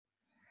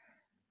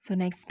So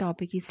next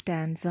topic is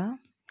stanza.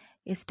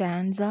 A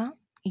stanza,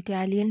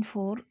 Italian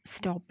for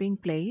stopping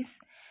place,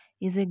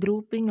 is a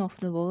grouping of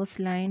the verse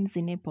lines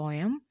in a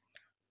poem,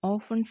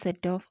 often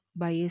set off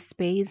by a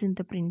space in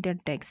the printed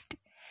text.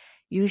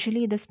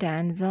 Usually the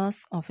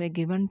stanzas of a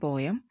given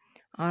poem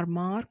are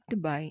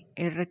marked by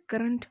a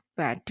recurrent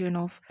pattern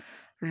of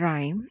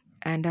rhyme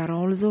and are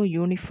also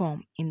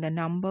uniform in the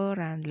number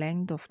and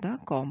length of the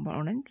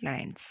component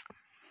lines.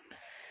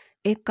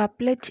 A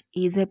couplet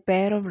is a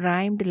pair of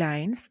rhymed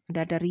lines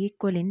that are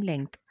equal in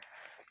length.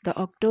 The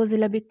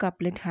octosyllabic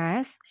couplet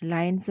has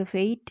lines of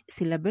 8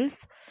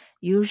 syllables,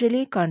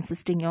 usually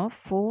consisting of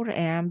 4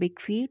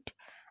 iambic feet,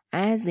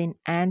 as in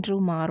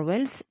Andrew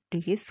Marvell's To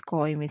His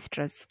Coy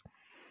Mistress.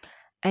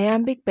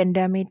 Iambic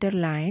pentameter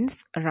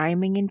lines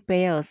rhyming in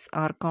pairs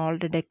are called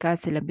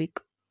decasyllabic,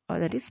 or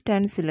that is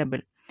 10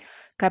 syllable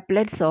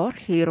couplets or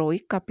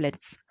heroic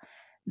couplets.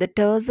 The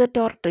tercet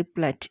or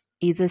triplet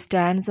is a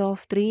stanza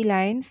of 3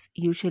 lines,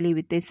 usually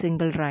with a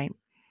single rhyme.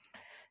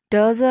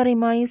 Terza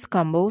rima is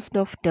composed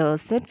of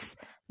tercets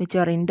which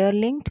are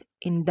interlinked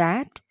in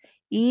that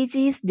each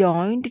is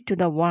joined to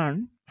the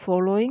one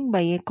following by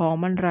a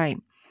common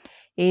rhyme,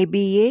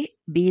 ABA,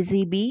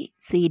 BCB,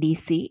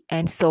 CDC,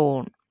 and so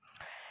on.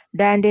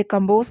 Dante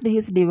composed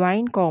his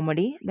Divine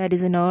Comedy, that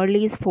is in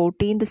early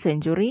 14th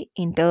century,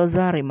 in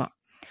terza rima.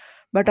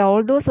 But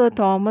although Sir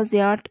Thomas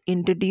Yat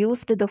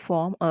introduced the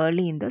form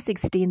early in the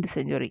 16th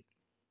century.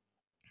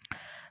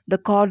 The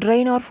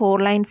quatrain or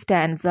 4-line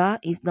stanza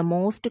is the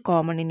most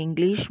common in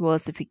English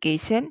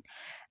versification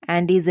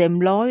and is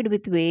employed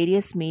with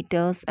various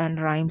meters and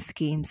rhyme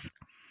schemes.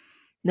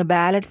 The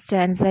ballad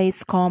stanza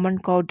is common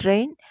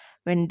quatrain.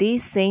 When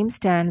this same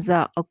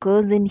stanza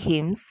occurs in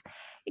hymns,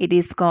 it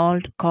is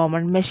called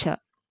common measure.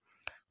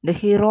 The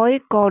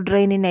heroic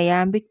quatrain in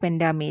iambic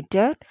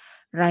pentameter,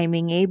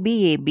 rhyming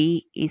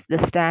ABAB, is the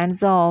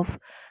stanza of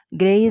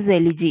Gray's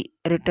Elegy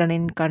written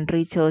in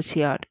Country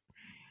Churchyard.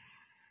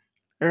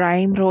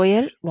 Rhyme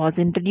Royal was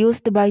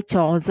introduced by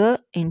Chaucer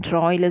in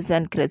Troilus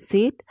and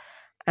Cressida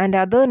and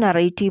other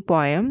narrative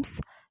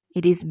poems.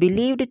 It is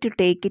believed to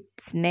take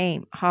its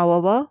name,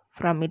 however,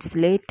 from its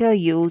later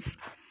use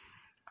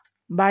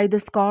by the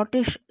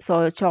Scottish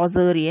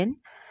Chaucerian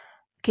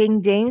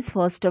King James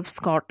I of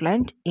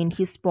Scotland in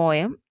his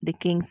poem The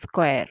King's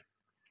Square.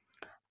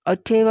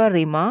 Ottava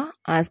rima,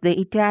 as the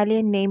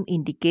Italian name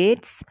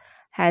indicates,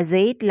 has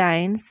 8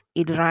 lines.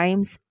 It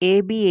rhymes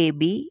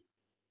ABAB,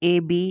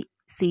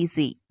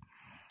 ABCC.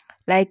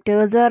 Like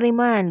terza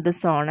rima and the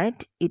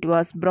sonnet, it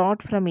was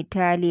brought from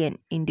Italian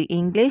into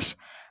English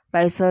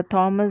by Sir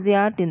Thomas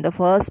Yat in the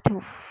first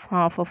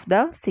half of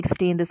the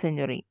 16th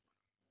century.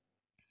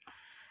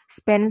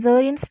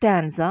 Spenserian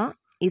stanza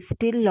is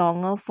still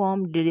longer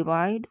form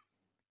devised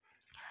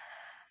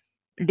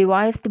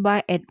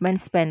by Edmund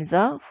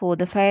Spenser for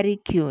the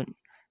Faerie Queene,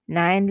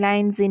 9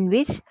 lines in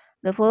which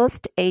the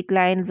first 8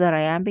 lines are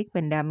iambic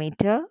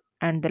pentameter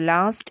and the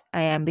last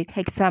iambic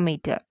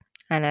hexameter,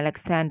 an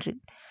Alexandrine,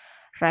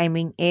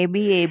 rhyming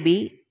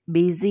ABAB,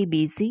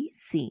 BC,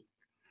 C.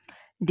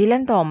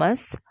 Dylan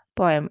Thomas'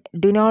 poem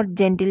Do Not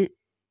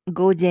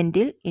Go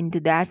Gentle into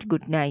That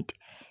Good Night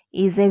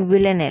is a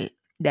villanelle,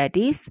 that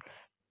is,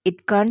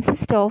 it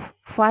consists of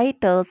 5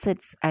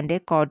 tercets and a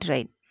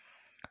quatrain,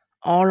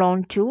 all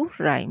on 2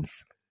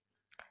 rhymes.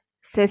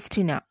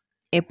 Sestina,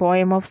 a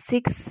poem of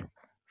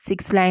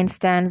 6-line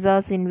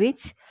stanzas in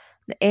which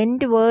the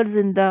end words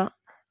in the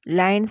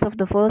lines of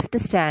the first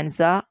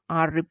stanza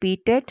are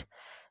repeated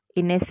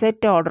in a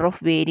set order of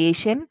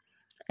variation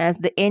as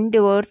the end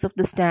words of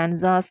the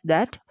stanzas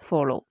that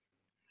follow.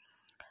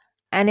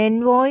 An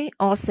envoy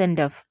or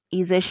send-off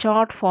is a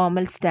short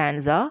formal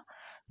stanza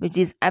which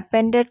is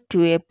appended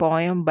to a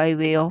poem by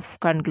way of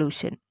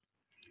conclusion.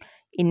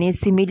 In a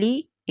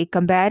simile, a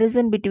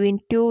comparison between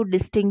 2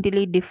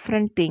 distinctly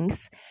different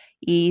things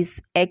is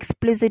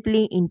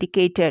explicitly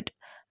indicated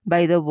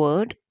by the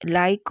word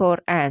like or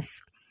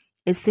as.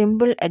 A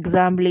simple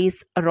example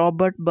is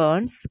Robert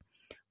Burns'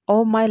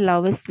 Oh, my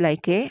love is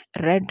like a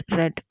red,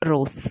 red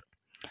rose.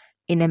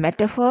 In a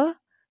metaphor,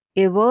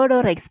 a word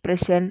or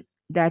expression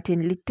that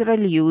in literal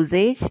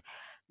usage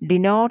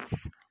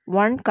denotes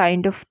one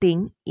kind of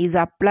thing is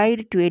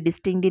applied to a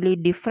distinctly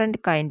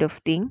different kind of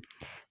thing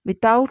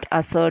without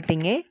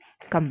asserting a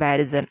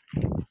comparison.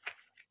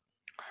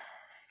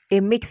 A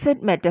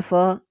mixed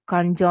metaphor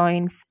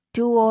conjoins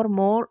 2 or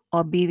more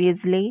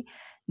obviously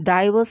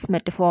diverse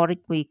metaphoric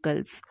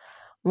vehicles.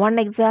 One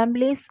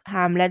example is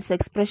Hamlet's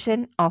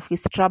expression of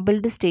his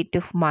troubled state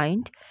of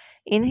mind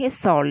in his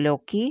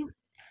soliloquy,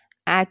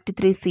 Act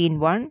 3, Scene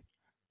 1,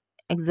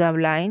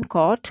 example line,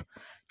 quote,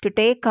 to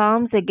take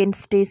arms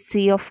against a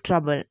sea of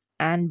trouble,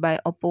 and by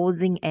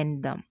opposing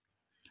end them.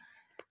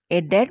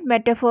 A dead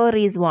metaphor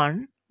is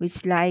one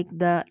which, like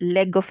the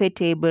leg of a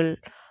table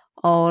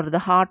or the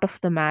heart of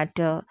the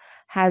matter,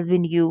 has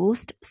been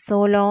used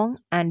so long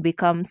and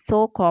become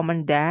so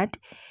common that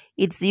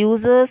its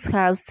users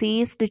have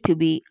ceased to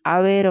be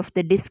aware of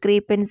the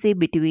discrepancy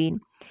between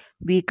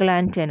vehicle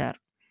and tenor.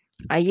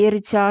 I. A.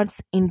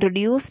 Richards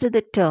introduced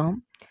the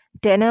term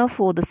tenor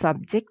for the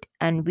subject,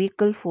 and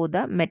vehicle for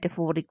the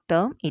metaphoric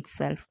term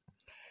itself.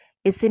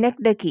 A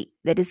synecdoche,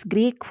 that is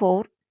Greek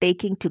for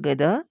taking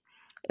together,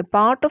 a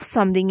part of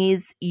something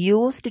is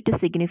used to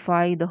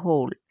signify the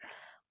whole,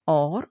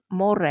 or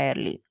more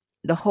rarely,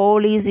 the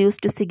whole is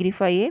used to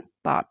signify a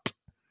part.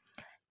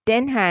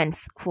 10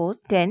 hands for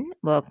 10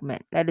 workmen,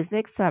 that is the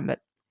example.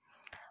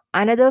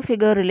 Another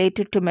figure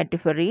related to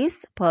metaphor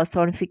is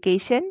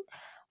personification,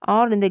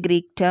 or in the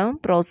Greek term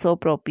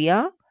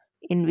prosopropia,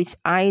 in which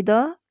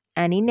either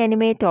an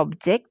inanimate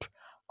object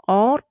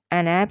or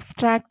an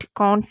abstract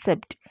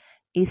concept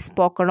is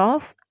spoken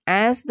of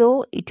as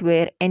though it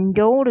were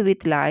endowed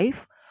with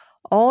life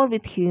or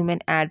with human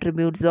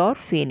attributes or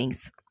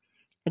feelings.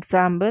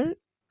 Example,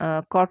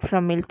 quote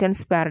from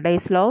Milton's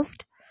Paradise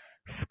Lost: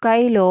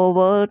 sky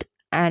lowered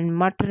and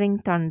muttering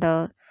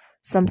thunder,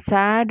 some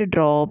sad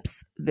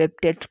drops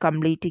wept at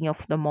completing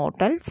of the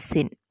mortal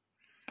sin.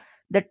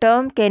 The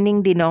term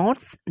kenning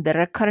denotes the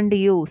recurrent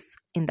use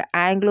in the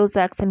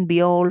Anglo-Saxon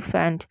Beowulf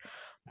and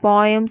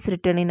poems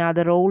written in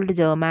other old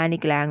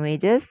Germanic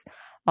languages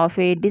of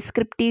a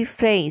descriptive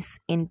phrase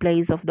in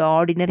place of the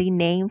ordinary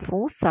name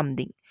for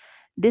something.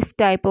 This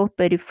type of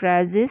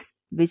periphrasis,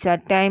 which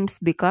at times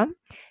become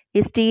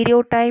a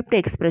stereotyped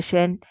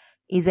expression,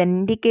 is an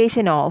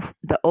indication of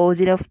the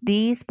origin of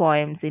these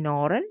poems in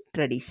oral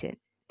tradition.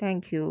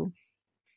 Thank you.